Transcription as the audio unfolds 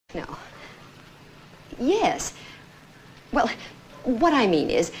No. Yes. Well, what I mean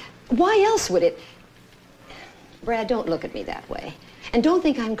is, why else would it... Brad, don't look at me that way. And don't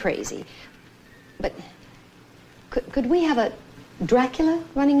think I'm crazy. But could we have a Dracula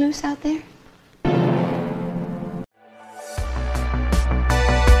running loose out there?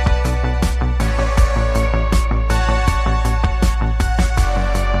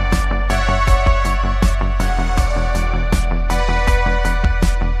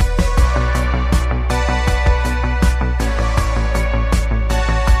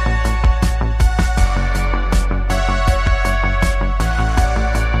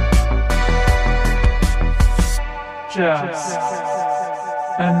 Just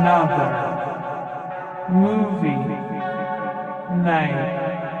another movie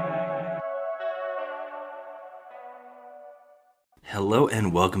night. Hello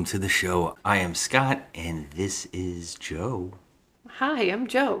and welcome to the show. I am Scott and this is Joe. Hi, I'm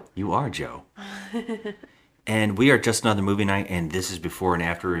Joe. You are Joe. And we are Just Another Movie Night, and this is before and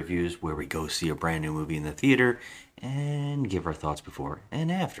after reviews where we go see a brand new movie in the theater and give our thoughts before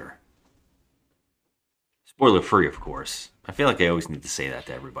and after. Spoiler free, of course. I feel like I always need to say that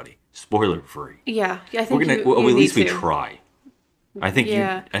to everybody. Spoiler free. Yeah, I think at least we try. I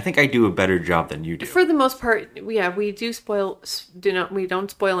think I do a better job than you do. For the most part, yeah, we do we don't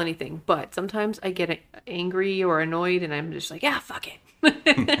spoil anything, but sometimes I get angry or annoyed and I'm just like, yeah, fuck it.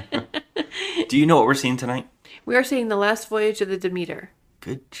 Do you know what we're seeing tonight? We are seeing The Last Voyage of the Demeter.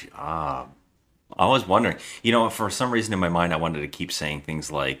 Good job. I was wondering. You know, for some reason in my mind I wanted to keep saying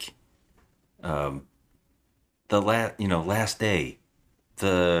things like last day,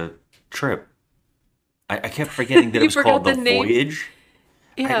 the trip. I kept forgetting that it was called the Voyage.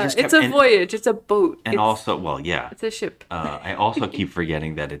 Yeah, it's a voyage. It's a boat. And also, well, yeah. It's a ship. I also keep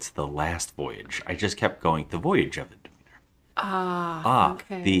forgetting that it's the last voyage. I just kept going, the Voyage of the Demeter.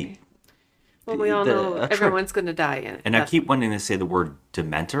 Okay. We all know everyone's going to die in it. And I keep wanting to say the word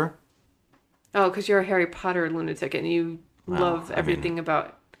Demeter. Oh, because you're a Harry Potter lunatic and you love everything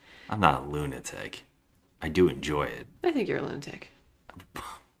about... I'm not a lunatic. I do enjoy it. I think you're a lunatic.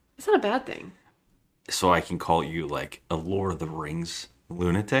 It's not a bad thing. So I can call you like a Lord of the Rings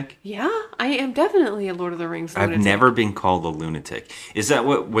lunatic? Yeah, I am definitely a Lord of the Rings lunatic. I've never been called a lunatic. Is that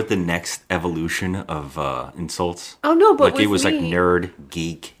what the next evolution of insults? Oh, no, but like it was like nerd,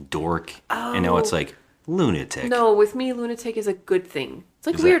 geek, dork, and now it's like lunatic. No, with me, lunatic is a good thing. It's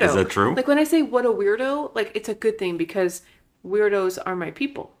like weirdo. Is that true? Like when I say what a weirdo, like it's a good thing because weirdos are my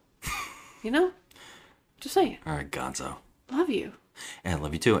people. You know? Just saying. All right, Gonzo. Love you. And I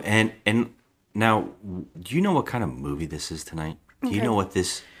love you too. And now, do you know what kind of movie this is tonight? Do you know what the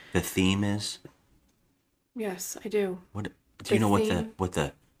theme is? Yes, I do. Do you know what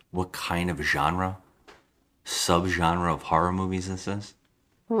kind of genre, subgenre of horror movies this is?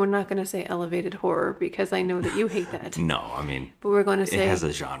 Well, we're not going to say elevated horror because I know that you hate that. No, I mean, but we're going to say it has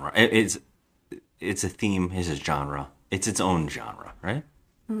a genre. It's a theme. It's a genre. It's its own genre, right?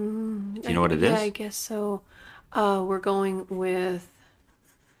 Do you know what it is? Yeah, I guess so. We're going with...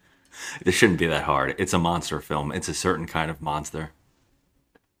 This shouldn't be that hard. It's a monster film. It's a certain kind of monster.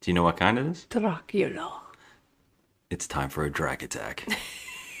 Do you know what kind it is? Dracula. It's time for a drag attack.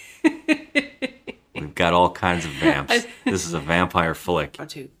 We've got all kinds of vamps. This is a vampire flick.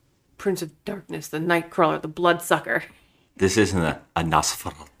 Prince of Darkness, the Nightcrawler, the Bloodsucker. This isn't a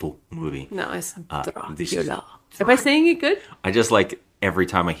Nosferatu movie. No, it's Dracula. Am I saying it good? I just like... Every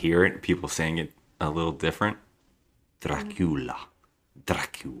time I hear it, people saying it a little different. Dracula. Vlad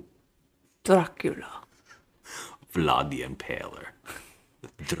the Impaler.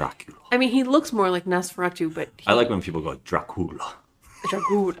 Dracula. I mean, he looks more like Nosferatu, but... I like when people go, Dracula.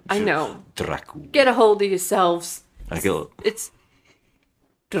 I know. Dracula. Get a hold of yourselves. It's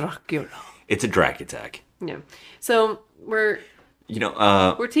Dracula. It's a drag attack. Yeah. So, we're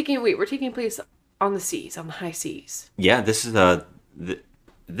taking place on the seas, on the high seas. Yeah, this is the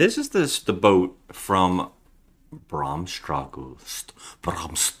boat from Bram Stoker.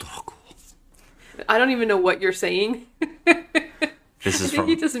 I don't even know what you're saying. This is I think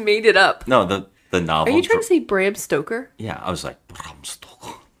you just made it up. No, the novel. Are you trying to say Bram Stoker? Yeah, I was like Bram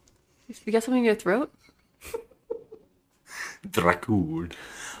Stoker. You got something in your throat? Dracula.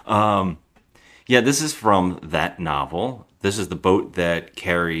 Yeah, this is from that novel. This is the boat that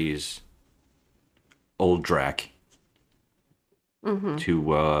carries old Drac. Mm-hmm.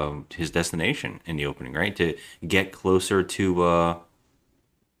 To his destination in the opening, right? To get closer to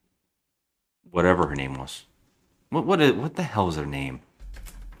whatever her name was. What the hell is her name?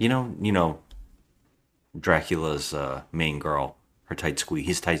 You know, Dracula's main girl,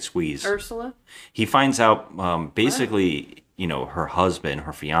 his tight squeeze. Ursula? He finds out, basically, her husband,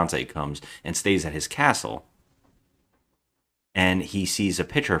 her fiance, comes and stays at his castle, and he sees a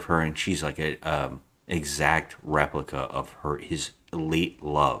picture of her, and she's like a exact replica of his late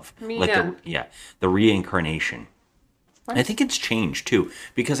love, Mina. the reincarnation. What? I think it's changed too,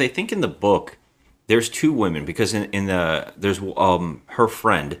 because I think in the book there's two women, because there's her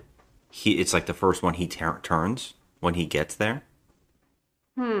friend, it's like the first one he turns when he gets there.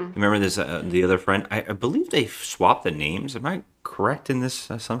 Remember, there's the other friend. I believe they swapped the names. Am I correct in this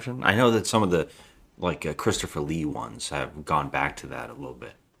assumption? I know that some of the Christopher Lee ones have gone back to that a little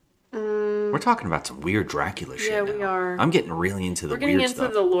bit. We're talking about some weird Dracula shit. Yeah, now. we are. I'm getting really into the We're getting weird into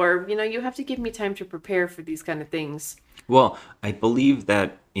stuff. the lore. You have to give me time to prepare for these kind of things. Well, I believe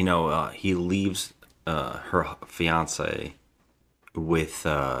that he leaves her fiance with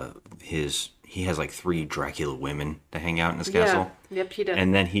he has like 3 Dracula women to hang out in his castle. Yep, he does.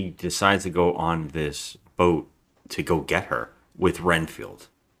 And then he decides to go on this boat to go get her with Renfield.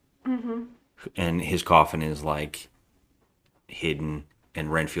 Mm-hmm. And his coffin is like hidden,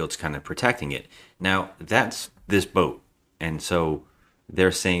 and Renfield's kind of protecting it. Now, that's this boat. And so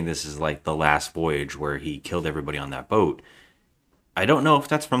they're saying this is like the last voyage where he killed everybody on that boat. I don't know if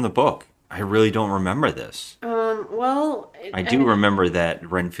that's from the book. I really don't remember this. I do remember that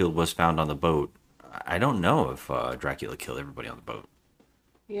Renfield was found on the boat. I don't know if Dracula killed everybody on the boat.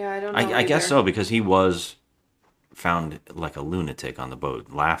 Yeah, I don't know. I guess so, because he was found like a lunatic on the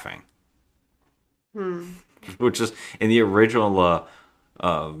boat, laughing. Which is in the original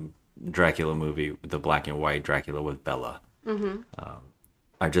Dracula movie, the black and white Dracula with Bella.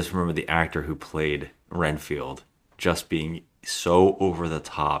 I just remember the actor who played Renfield just being so over the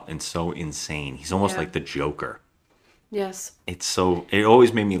top and so insane. He's almost like the Joker. Yes. It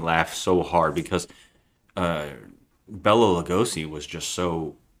always made me laugh so hard because Bela Lugosi was just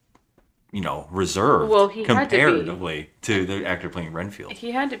so, reserved comparatively to the actor playing Renfield.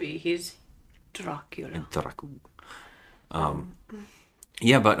 He had to be. He's Dracula.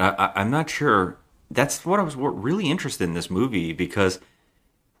 Yeah, but I'm not sure. That's what I was really interested in this movie, because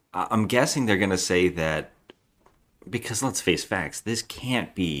I'm guessing they're going to say that, because let's face facts, this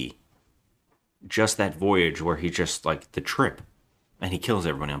can't be just that voyage where he just like the trip and he kills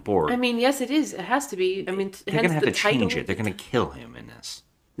everybody on board. I mean, yes, it is. It has to be. I mean, they're going to have to change it. They're going to kill him in this.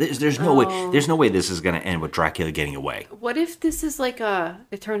 There's no way. There's no way this is going to end with Dracula getting away. What if this is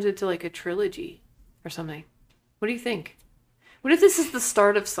it turns into like a trilogy or something? What do you think? What if this is the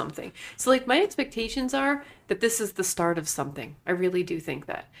start of something? So, like, my expectations are that this is the start of something. I really do think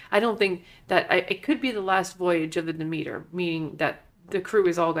that. I don't think that it could be the last voyage of the Demeter, meaning that the crew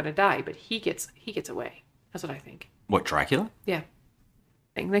is all going to die, but he gets away. That's what I think. What, Dracula? Yeah.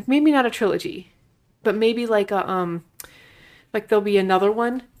 Like, maybe not a trilogy, but maybe like like there'll be another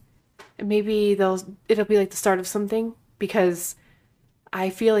one, and maybe it'll be like the start of something, because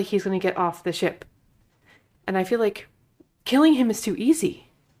I feel like he's going to get off the ship, and I feel like killing him is too easy.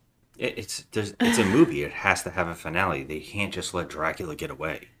 It's a movie. It has to have a finale. They can't just let Dracula get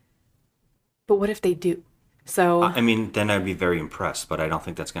away. But what if they do? So I mean, then I'd be very impressed, but I don't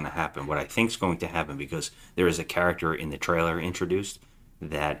think that's going to happen. What I think is going to happen, because there is a character in the trailer introduced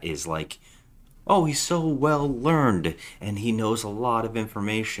that is like, oh, he's so well learned and he knows a lot of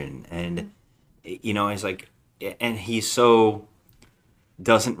information, and he's like, and he's so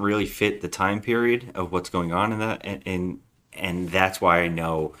doesn't really fit the time period of what's going on in that, and that's why I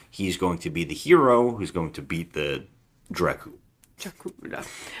know he's going to be the hero who's going to beat the Dracula.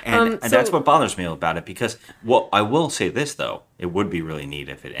 And that's what bothers me about it, because, well, I will say this though, it would be really neat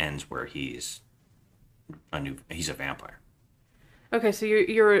if it ends where he's a vampire. Okay, so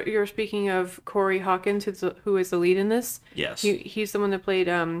you're speaking of Corey Hawkins, who is the lead in this? Yes. He's the one that played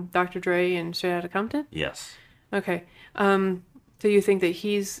Dr. Dre in Straight Outta Compton? Yes. Okay. So you think that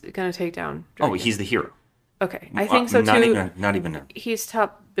he's gonna take down Dracula? Oh, he's the hero. Okay, I think so too. Not even. He's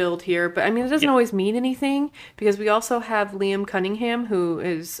top billed here, but I mean, it doesn't always mean anything, because we also have Liam Cunningham, who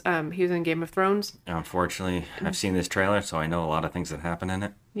is he was in Game of Thrones. Unfortunately, I've seen this trailer, so I know a lot of things that happen in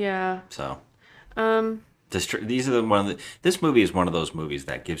it. Yeah. So. This movie is one of those movies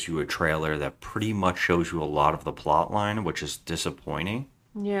that gives you a trailer that pretty much shows you a lot of the plot line, which is disappointing.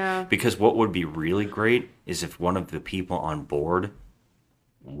 Yeah. Because what would be really great is if one of the people on board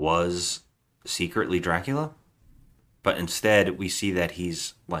was secretly Dracula, but instead we see that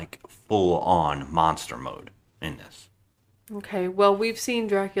he's like full on monster mode in this. Okay, well, we've seen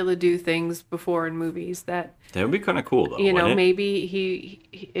Dracula do things before in movies that would be kind of cool, though. Wouldn't it?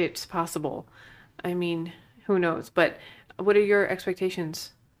 Maybe it's possible. I mean, who knows? But what are your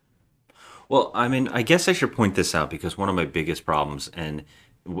expectations? Well, I mean, I guess I should point this out, because one of my biggest problems, and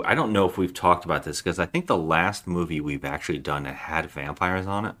I don't know if we've talked about this because I think the last movie we've actually done that had vampires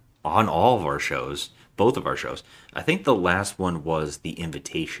on it, on all of our shows, both of our shows, I think the last one was The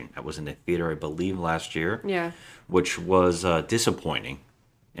Invitation. That was in the theater, I believe, last year. Yeah. Which was disappointing.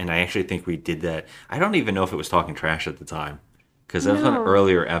 And I actually think we did that. I don't even know if it was Talking Trash at the time because that was an No.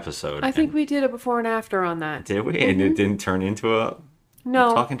 earlier episode. I think we did a before and after on that. Did we? And it didn't turn into a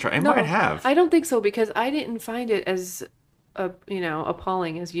No. Talking Trash. It no, might have. I don't think so because I didn't find it as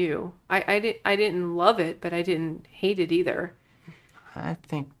appalling as you. I didn't love it, but I didn't hate it either. I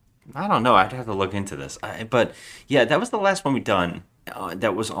don't know. I'd have to look into this. But yeah, that was the last one we done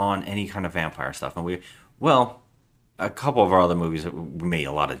that was on any kind of vampire stuff. And a couple of our other movies, we made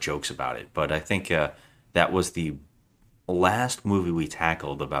a lot of jokes about it. But I think that was the last movie we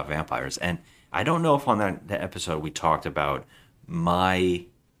tackled about vampires. And I don't know if on that episode we talked about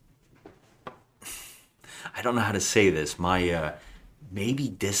I don't know how to say this, my maybe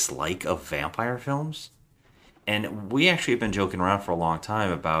dislike of vampire films. And we actually have been joking around for a long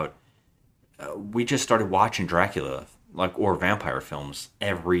time about we just started watching Dracula or vampire films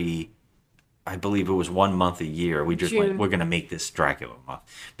I believe it was 1 month a year. We just went, we're going to make this Dracula month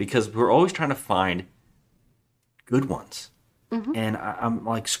because we're always trying to find good ones. Mm-hmm. And I'm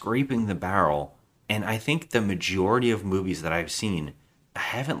like scraping the barrel. And I think the majority of movies that I've seen, I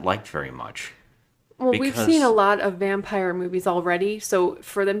haven't liked very much. Well, we've seen a lot of vampire movies already. So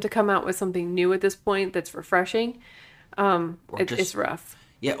for them to come out with something new at this point that's refreshing, it's rough.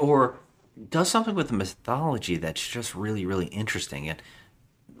 Yeah, or does something with the mythology that's just really, really interesting. And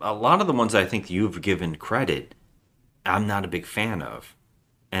a lot of the ones I think you've given credit, I'm not a big fan of.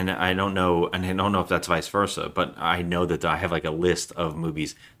 And I don't know if that's vice versa, but I know that I have like a list of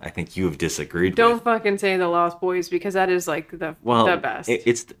movies I think you've disagreed with. Don't fucking say The Lost Boys because that is like the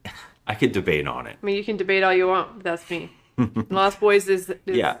best. I could debate on it. I mean, you can debate all you want, but that's me. Lost Boys is...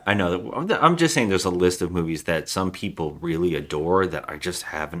 Yeah, I know. I'm just saying there's a list of movies that some people really adore that I just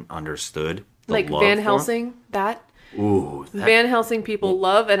haven't understood. Like Van Helsing, that... Ooh. Van Helsing people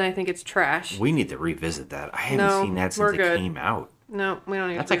love, and I think it's trash. We need to revisit that. I haven't seen that since it came out. No, we don't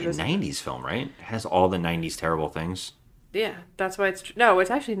need That's to like a 90s film, right? It has all the 90s terrible things. Yeah, that's why it's... No,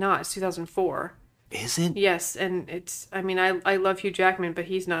 it's actually not. It's 2004. Is it? Yes, and it's... I mean, I love Hugh Jackman, but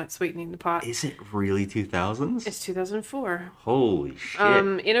he's not sweetening the pot. Is it really 2000s? It's 2004. Holy shit.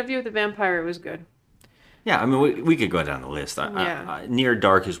 Interview with the Vampire was good. Yeah, I mean, we could go down the list. Near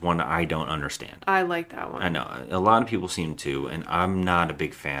Dark is one I don't understand. I like that one. I know. A lot of people seem to, and I'm not a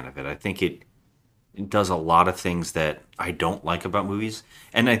big fan of it. I think it does a lot of things that I don't like about movies.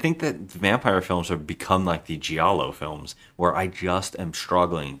 And I think that vampire films have become like the Giallo films, where I just am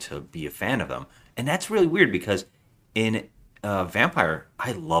struggling to be a fan of them. And that's really weird because in Vampire,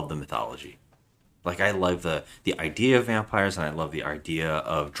 I love the mythology. Like, I love the idea of vampires, and I love the idea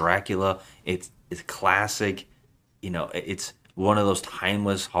of Dracula. It's classic. You know, it's one of those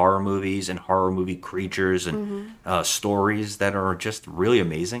timeless horror movies and horror movie creatures and stories that are just really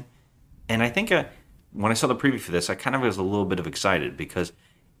amazing. And I think when I saw the preview for this, I kind of was a little bit of excited because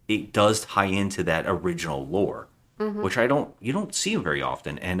it does tie into that original lore, which you don't see very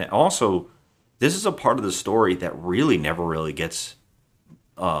often. And also, this is a part of the story that really never really gets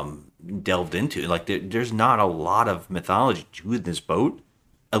delved into. Like, there's not a lot of mythology to this boat.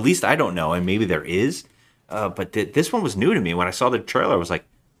 At least I don't know, and maybe there is. But this one was new to me. When I saw the trailer, I was like,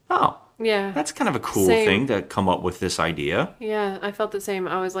 oh, yeah, that's kind of a cool thing to come up with this idea. Yeah, I felt the same.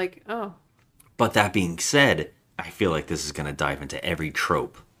 I was like, oh. But that being said, I feel like this is going to dive into every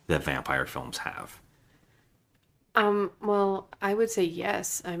trope that vampire films have. Well, I would say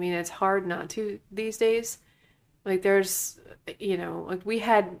yes. I mean, it's hard not to these days. Like, there's, like we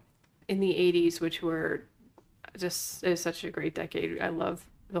had in the 80s, which were just, it was such a great decade. I love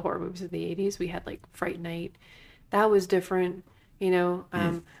the horror movies of the 80s. We had like Fright Night. That was different,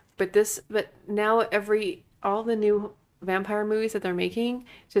 but now all the new vampire movies that they're making,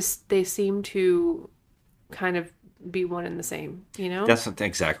 they seem to kind of be one and the same, That's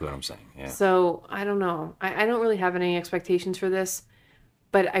exactly what I'm saying. Yeah. So I don't know. I don't really have any expectations for this,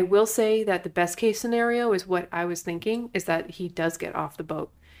 but I will say that the best case scenario is what I was thinking, is that he does get off the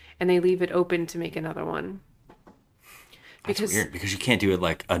boat and they leave it open to make another one. That's weird because you can't do it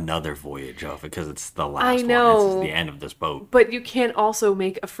like another voyage of it because it's the last I know, one. It's the end of this boat. But you can't also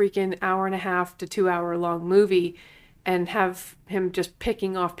make a freaking 1.5 to 2 hour long movie and have him just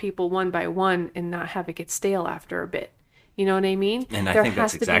picking off people one by one and not have it get stale after a bit. You know what I mean? And I think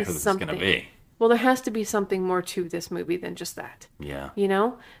that's exactly what it's going to be. Well, there has to be something more to this movie than just that. Yeah.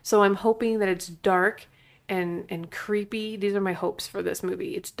 So I'm hoping that it's dark and creepy. These are my hopes for this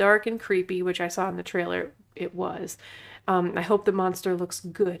movie. It's dark and creepy, which I saw in the trailer. It was. I hope the monster looks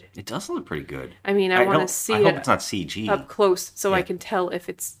good. It does look pretty good. I mean, I want to see I hope it it's not CG. up close so I Yeah. can tell if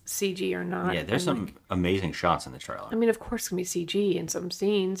it's CG or not. Yeah, there's some amazing shots in the trailer. I mean, of course, it's gonna be CG in some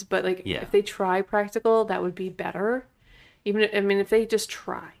scenes, but like, Yeah. if they try practical, that would be better. If they just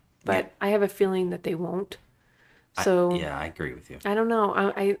try, but Yeah. I have a feeling that they won't. So I agree with you. I don't know.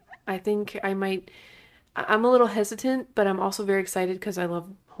 I think I might. I'm a little hesitant, but I'm also very excited because I love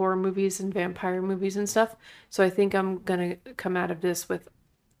horror movies and vampire movies and stuff. So I think I'm gonna come out of this with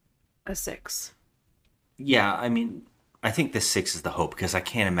a 6. Yeah, I mean, I think the 6 is the hope because I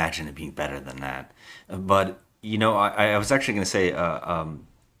can't imagine it being better than that. But I was actually going to say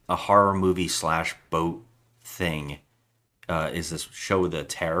a horror movie / boat thing is this show The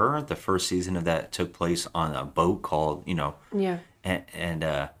Terror. The first season of that took place on a boat called Yeah.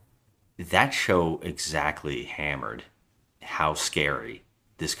 and that show exactly hammered how scary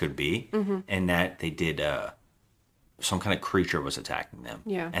this could be, and that they did some kind of creature was attacking them.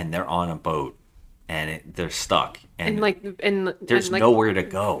 Yeah. And they're on a boat, and they're stuck, and There's nowhere to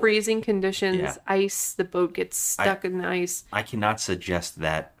go. Freezing conditions, Yeah. ice. The boat gets stuck in the ice. I cannot suggest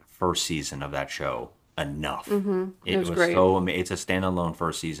that first season of that show enough. It was great. It's a standalone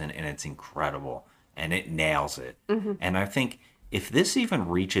first season, and it's incredible, and it nails it. And I think if this even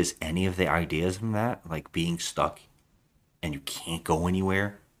reaches any of the ideas from that, like being stuck and you can't go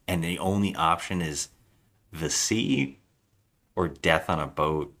anywhere, and the only option is the sea or death on a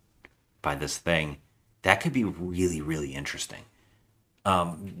boat by this thing, that could be really, really interesting.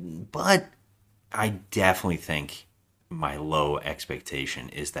 But I definitely think my low expectation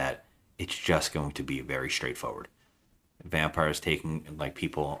is that it's just going to be very straightforward. Vampires taking like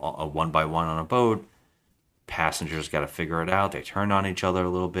people one by one on a boat. Passengers got to figure it out. They turn on each other a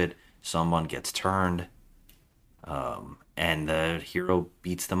little bit. Someone gets turned. And the hero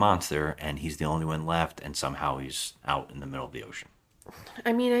beats the monster, and he's the only one left, and somehow he's out in the middle of the ocean.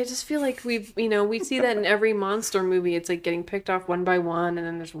 I mean, I just feel like we see that in every monster movie. It's like getting picked off one by one, and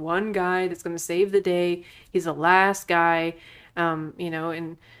then there's one guy that's going to save the day. He's the last guy,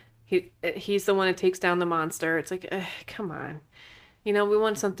 and he's the one that takes down the monster. It's like, come on. We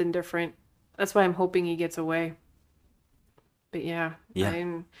want something different. That's why I'm hoping he gets away. But yeah.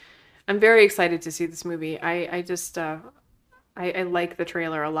 I'm very excited to see this movie. I just I like the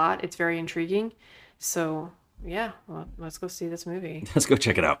trailer a lot. It's very intriguing. So yeah, well, let's go see this movie. Let's go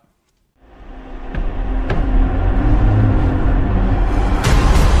check it out.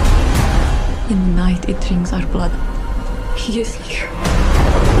 In the night, it drinks our blood. He is here.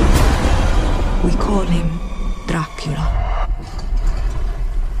 We call him Dracula.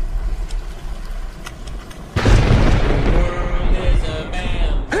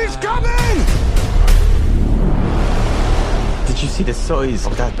 He's coming! Did you see the size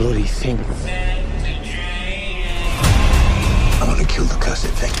of that bloody thing? I want to kill the cursed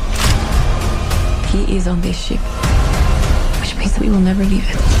thing. He is on this ship, which means that we will never leave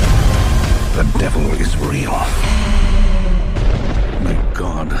it. The devil is real. May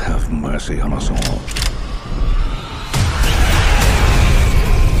God have mercy on us all.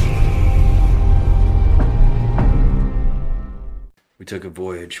 We took a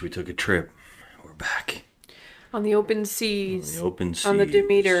voyage. We took a trip. We're back. On the open seas. On the open seas. On the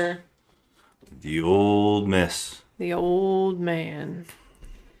Demeter. The old miss. The old man.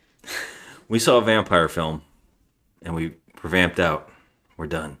 We saw a vampire film, and we're vamped out. We're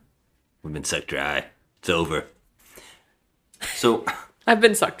done. We've been sucked dry. It's over. So... I've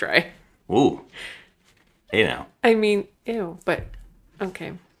been sucked dry. Ooh. Hey now. I mean, ew, but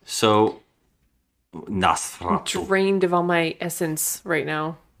okay. So... Nosferatu. Drained of all my essence right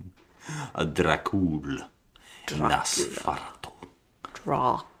now. A Dracul. Nosferatu.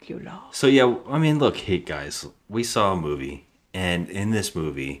 Dracula. So yeah, I mean, look, hey guys, we saw a movie, and in this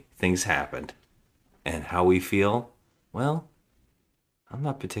movie, things happened. And how we feel? Well, I'm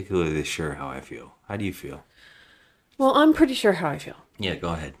not particularly sure how I feel. How do you feel? Well, I'm pretty sure how I feel. Yeah, go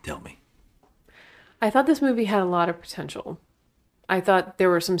ahead, tell me. I thought this movie had a lot of potential. I thought there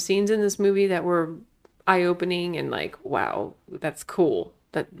were some scenes in this movie that were eye-opening and like, wow, that's cool.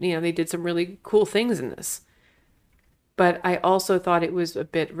 That, they did some really cool things in this. But I also thought it was a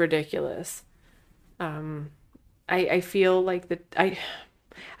bit ridiculous. I feel like I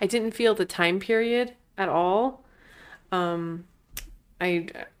didn't feel the time period at all. I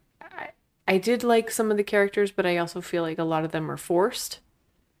did like some of the characters, but I also feel like a lot of them are forced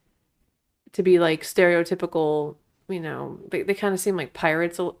to be like stereotypical. They kind of seem like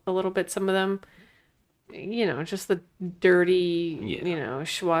pirates a little bit, some of them. Just the dirty,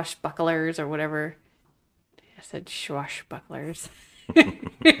 swashbucklers or whatever. I said swashbucklers.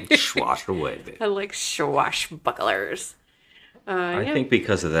 Swash away, baby. I like swashbucklers. I think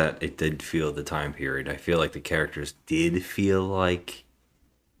because of that, it did feel the time period. I feel like the characters did feel like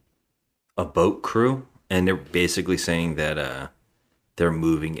a boat crew, and they're basically saying that they're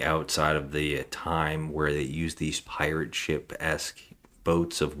moving outside of the time where they use these pirate ship-esque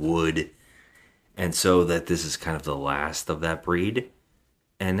boats of wood, and so that this is kind of the last of that breed,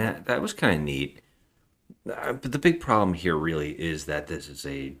 and that was kind of neat. But the big problem here really is that this is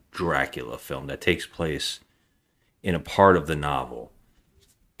a Dracula film that takes place in a part of the novel.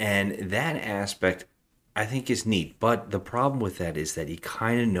 And that aspect, I think, is neat. But the problem with that is that you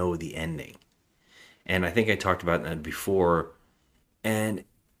kind of know the ending. And I think I talked about that before. And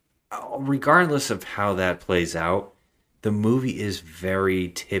regardless of how that plays out, the movie is very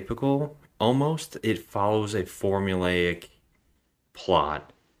typical, almost. It follows a formulaic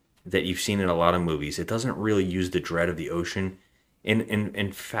plot that you've seen in a lot of movies. It doesn't really use the dread of the ocean.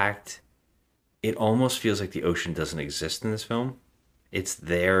 In fact, it almost feels like the ocean doesn't exist in this film. It's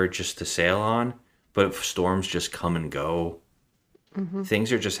there just to sail on, but if storms just come and go,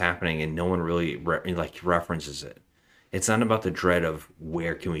 things are just happening, and no one really references it. It's not about the dread of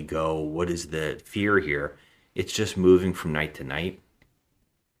where can we go, what is the fear here. It's just moving from night to night.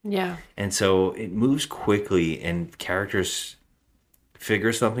 Yeah. And so it moves quickly, and characters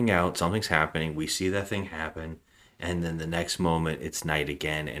figure something out, something's happening, we see that thing happen, and then the next moment it's night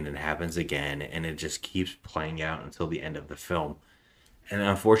again, and it happens again, and it just keeps playing out until the end of the film. And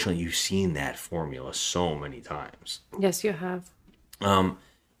unfortunately, you've seen that formula so many times. Yes, you have.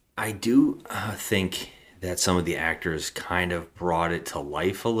 I do think that some of the actors kind of brought it to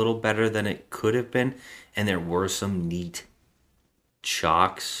life a little better than it could have been, and there were some neat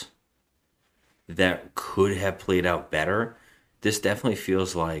shocks that could have played out better. This definitely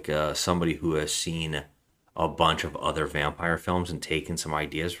feels like somebody who has seen a bunch of other vampire films and taken some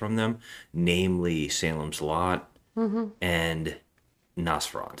ideas from them, namely Salem's Lot and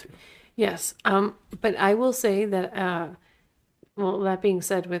Nosferatu. Yes. But I will say that, well, that being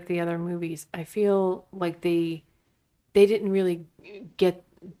said, with the other movies, I feel like they didn't really get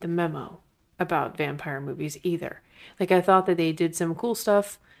the memo about vampire movies either. Like, I thought that they did some cool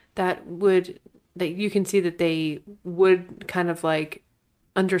stuff that you can see that they would kind of like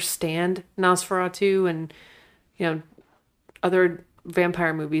understand Nosferatu and, other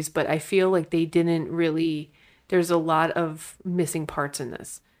vampire movies, but I feel like they didn't really, there's a lot of missing parts in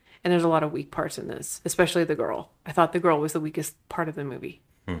this. And there's a lot of weak parts in this, especially the girl. I thought the girl was the weakest part of the movie.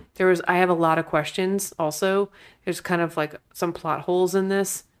 I have a lot of questions also. There's kind of like some plot holes in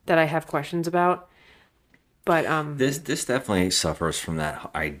this that I have questions about. But this definitely suffers from that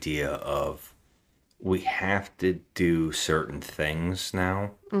idea of we have to do certain things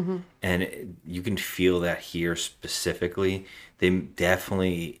now. And you can feel that here specifically. They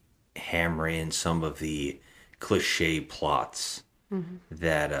definitely hammer in some of the cliche plots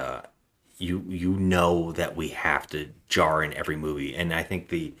that you know that we have to jar in every movie. And I think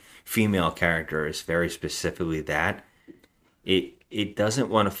the female character is very specifically that. It doesn't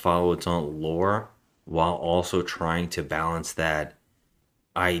want to follow its own lore while also trying to balance that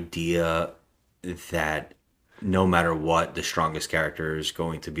idea that no matter what, the strongest character is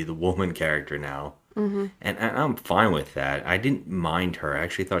going to be the woman character now. And I'm fine with that. I didn't mind her. I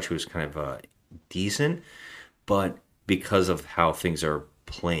actually thought she was kind of decent, but because of how things are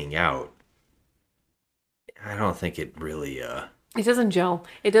playing out, I don't think it really it doesn't gel.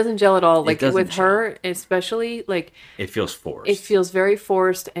 It doesn't gel at all. Like doesn't with gel. her, especially, like it feels forced. it feels very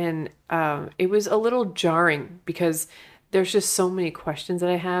forced, and it was a little jarring because there's just so many questions that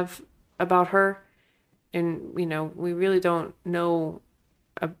I have about her, and we really don't know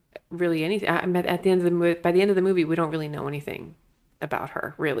really anything. At the end of the movie, by the end of the movie, we don't really know anything about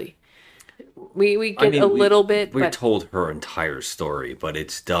her really. We get a little bit. We're but told her entire story, but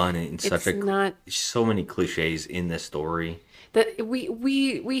it's done in such so many cliches in the story. That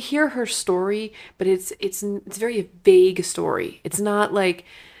we hear her story, but it's very vague story. It's not like,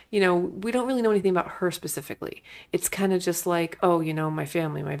 we don't really know anything about her specifically. It's kind of just like, oh, my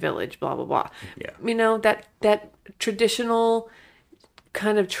family, my village, blah blah blah. Yeah. That traditional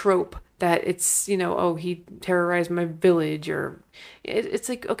kind of trope that it's, oh, he terrorized my village, or it's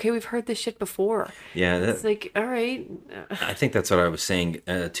like, okay, we've heard this shit before. Yeah. It's like, all right. I think that's what I was saying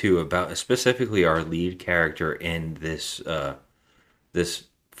too, about specifically our lead character and this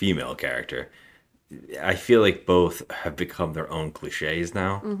female character. I feel like both have become their own cliches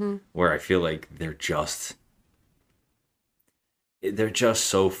now, where I feel like they're just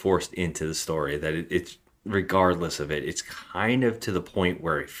so forced into the story that it's regardless of it, it's kind of to the point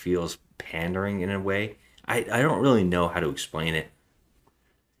where it feels pandering in a way. I don't really know how to explain it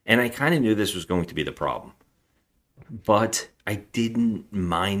And I kind of knew this was going to be the problem. But I didn't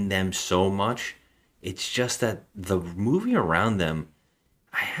mind them so much. It's just that the movie around them,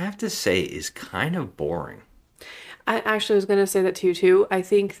 I have to say, is kind of boring. I actually was going to say that to you too. I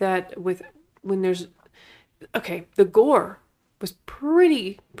think that when there's the gore was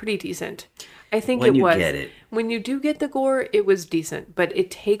pretty decent. I think When it you was. get it. When you do get the gore, it was decent, but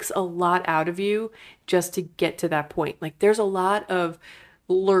it takes a lot out of you just to get to that point. Like there's a lot of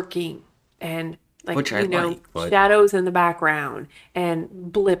lurking and like Which I like, but- shadows in the background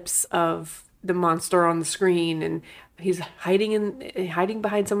and blips of the monster on the screen, and he's hiding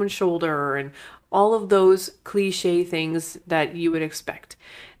behind someone's shoulder, and all of those cliche things that you would expect.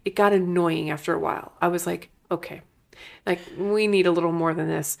 It got annoying after a while. I was like, okay, like we need a little more than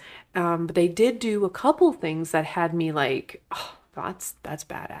this. But they did do a couple things that had me like, oh, that's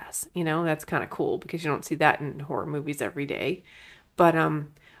badass. You know, that's kind of cool because you don't see that in horror movies every day. But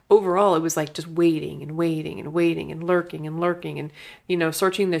overall, it was like just waiting and waiting and waiting and lurking and, you know,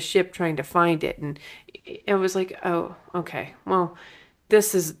 searching the ship trying to find it. And it was like, oh, okay, well,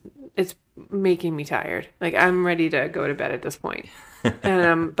 it's making me tired. Like I'm ready to go to bed at this point.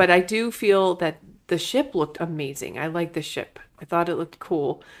 But I do feel that the ship looked amazing. I like the ship. I thought it looked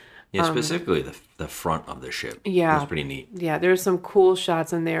cool. Yeah, specifically the front of the ship. Yeah. It was pretty neat. Yeah, there's some cool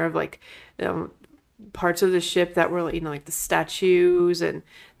shots in there of like parts of the ship that were, you know, like the statues and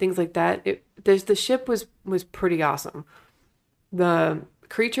things like that. The ship was pretty awesome. The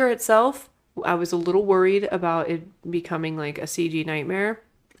creature itself, I was a little worried about it becoming like a CG nightmare.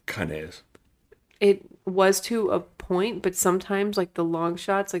 Kind of is. It was to a point, but sometimes like the long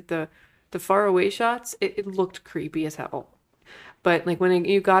shots, like the far away shots, it looked creepy as hell. But like when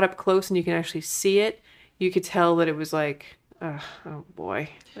you got up close and you can actually see it, you could tell that it was like, oh boy,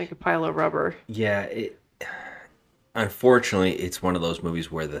 like a pile of rubber. Yeah, unfortunately, it's one of those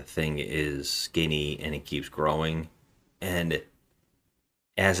movies where the thing is skinny and it keeps growing. And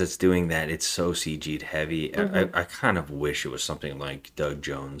as it's doing that, it's so CG'd heavy. Mm-hmm. I kind of wish it was something like Doug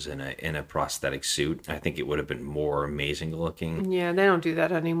Jones in a prosthetic suit. I think it would have been more amazing looking. Yeah, they don't do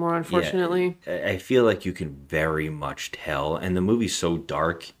that anymore, unfortunately. Yeah, I feel like you can very much tell. And the movie's so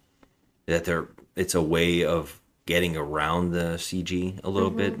dark that it's a way of getting around the CG a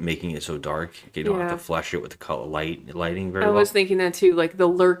little bit, making it so dark. You don't have to flush it with the color lighting very well. I was thinking that too, like the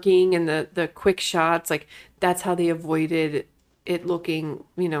lurking and the quick shots, like that's how they avoided it looking,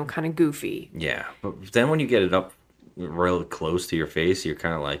 you know, kind of goofy. Yeah, but then when you get it up real close to your face, you're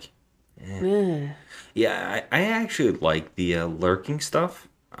kind of like, Yeah, I actually like the lurking stuff.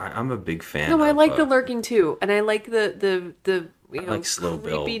 I'm a big fan. No, I like the lurking too, and I like the you know, like slow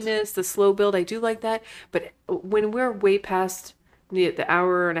creepiness, the slow build. I do like that, but when we're way past the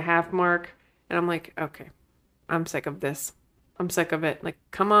hour and a half mark, and I'm like, okay, I'm sick of this. I'm sick of it. Like,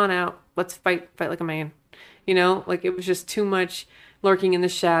 come on out. Let's fight like a man. You know, like it was just too much lurking in the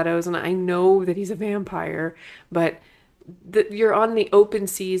shadows. And I know that he's a vampire, but you're on the open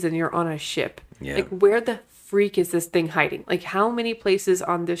seas and you're on a ship. Yeah. Like, where the freak is this thing hiding? Like, how many places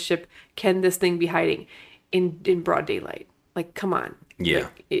on this ship can this thing be hiding in broad daylight? Like, come on. Yeah.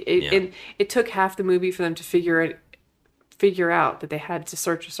 Like, and it took half the movie for them to figure out that they had to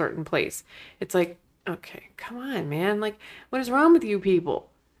search a certain place. It's like, okay, come on, man. Like, what is wrong with you people?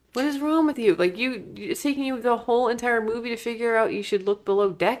 What is wrong with you? Like, it's taking you the whole entire movie to figure out you should look below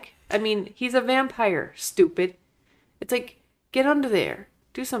deck? I mean, he's a vampire, stupid. It's like, get under there.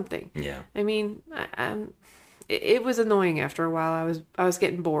 Do something. Yeah. I mean, it was annoying after a while. I was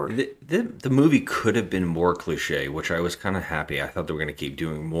getting bored. The movie could have been more cliche, which I was kind of happy. I thought they were going to keep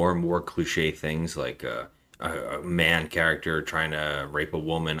doing more and more cliche things, like a man character trying to rape a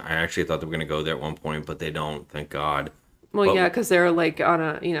woman. I actually thought they were going to go there at one point, but they don't, thank God. Well, yeah, because they're like on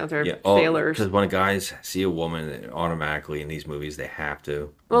a, you know, they're sailors. Because when guys see a woman, automatically in these movies, they have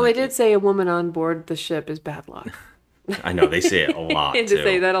to. Well, they did say a woman on board the ship is bad luck. I know, they say it a lot, They did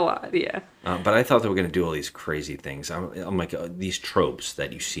say that a lot, yeah. But I thought they were going to do all these crazy things. I'm like, these tropes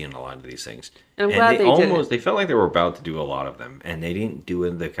that you see in a lot of these things. I'm glad they did it. They felt like they were about to do a lot of them, and they didn't do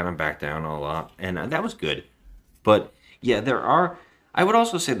it. They kind of backed down a lot, and that was good. But, yeah, I would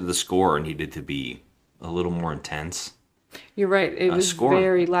also say that the score needed to be a little more intense. You're right. It was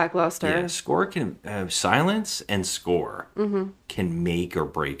very lackluster. Yeah, score can silence and score can make or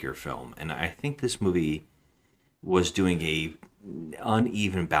break your film, and I think this movie was doing a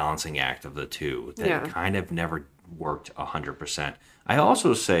uneven balancing act of the two that kind of never worked 100%. I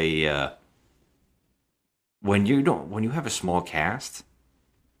also say when you have a small cast,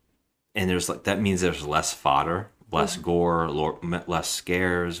 and that means there's less fodder, less gore, less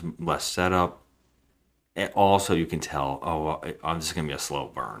scares, less setup. And also, you can tell, this is going to be a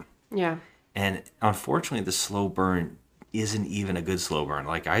slow burn. Yeah. And unfortunately, the slow burn isn't even a good slow burn.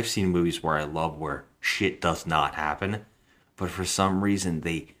 Like, I've seen movies where I love where shit does not happen, but for some reason,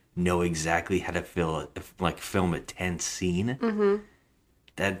 they know exactly how to film a tense scene. Mm-hmm.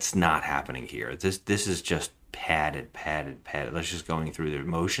 That's not happening here. This is just padded. Let's just going through the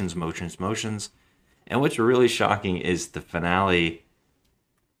motions. And what's really shocking is the finale.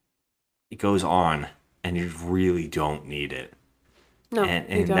 It goes on, and you really don't need it. No,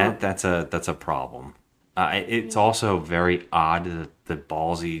 and that's a problem. It's also very odd that the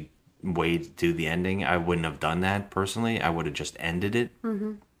ballsy way to do the ending. I wouldn't have done that personally. I would have just ended it.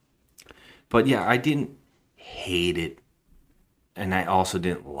 Mm-hmm. But yeah, I didn't hate it, and I also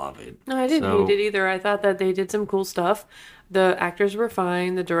didn't love it. No, I didn't hate it either. I thought that they did some cool stuff. The actors were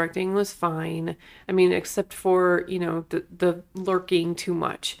fine. The directing was fine. I mean, except for, the lurking too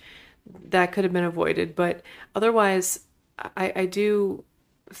much. That could have been avoided. But otherwise, I do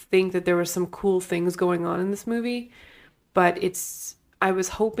think that there were some cool things going on in this movie. But I was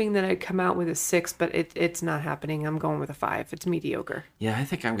hoping that I'd come out with a 6, but it's not happening. I'm going with a 5. It's mediocre. Yeah, I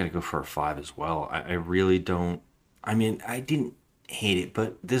think I'm going to go for a 5 as well. I really don't. I mean, I didn't hate it,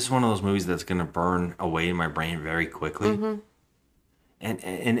 but this is one of those movies that's going to burn away in my brain very quickly. Mm-hmm.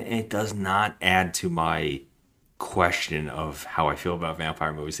 And it does not add to my question of how I feel about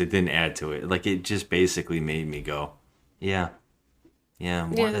vampire movies. It didn't add to it. Like, it just basically made me go, yeah,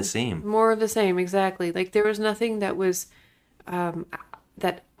 more of the same. More of the same, exactly. Like, there was nothing that was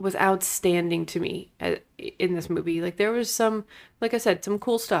outstanding to me in this movie. Like, there was some, like I said, some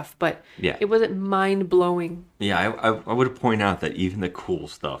cool stuff, but it wasn't mind-blowing. Yeah, I would point out that even the cool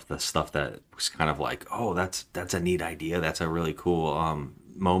stuff, the stuff that was kind of like, oh, that's a neat idea, that's a really cool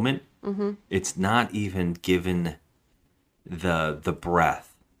moment, mm-hmm. It's not even given the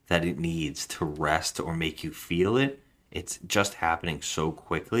breath that it needs to rest or make you feel it. It's just happening so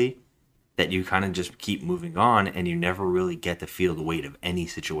quickly that you kind of just keep moving on, and you never really get to feel the weight of any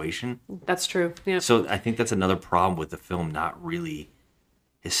situation. That's true. Yeah. So I think that's another problem with the film not really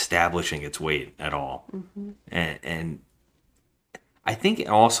establishing its weight at all. Mm-hmm. And I think it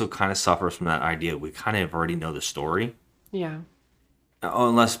also kind of suffers from that idea we kind of already know the story. Yeah.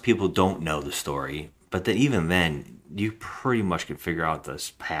 Unless people don't know the story. But then even then, you pretty much can figure out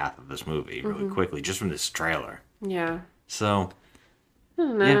this path of this movie really mm-hmm. quickly just from this trailer. Yeah. So... I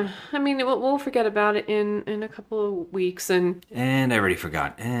don't know. Yeah. I mean, we'll forget about it in a couple of weeks, and I already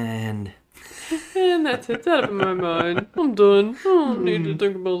forgot, and that's it. It's out of my mind. I'm done. I don't need to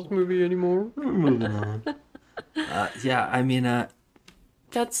think about this movie anymore. Yeah, I mean,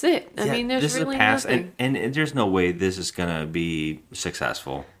 that's it. I mean, there's really nothing. And there's no way this is gonna be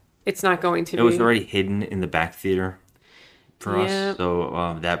successful. It's not going to be. It was already hidden in the back theater for us,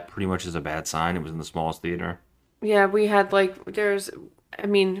 so that pretty much is a bad sign. It was in the smallest theater. Yeah, we had there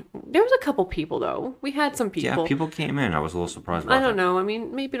was a couple people, though. We had some people. Yeah, people came in. I was a little surprised about that. I don't know. I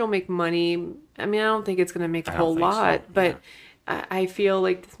mean, maybe it'll make money. I mean, I don't think it's going to make a whole lot. So. But I feel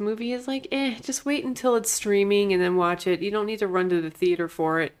like this movie is just wait until it's streaming and then watch it. You don't need to run to the theater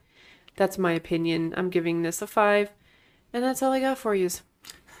for it. That's my opinion. I'm giving this a 5. And that's all I got for you.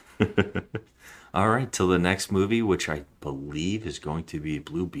 All right, till the next movie, which I believe is going to be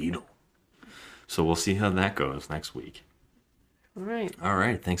Blue Beetle. So we'll see how that goes next week. All right. All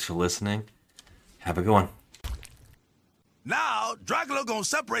right. Thanks for listening. Have a good one. Now, Dracula gonna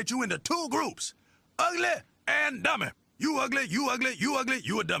separate you into 2 groups. Ugly and dummy. You ugly, you ugly, you ugly,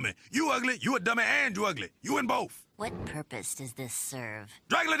 you a dummy. You ugly, you a dummy, and you ugly. You in both. What purpose does this serve?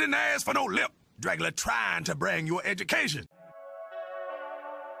 Dracula didn't ask for no lip. Dracula trying to bring your education.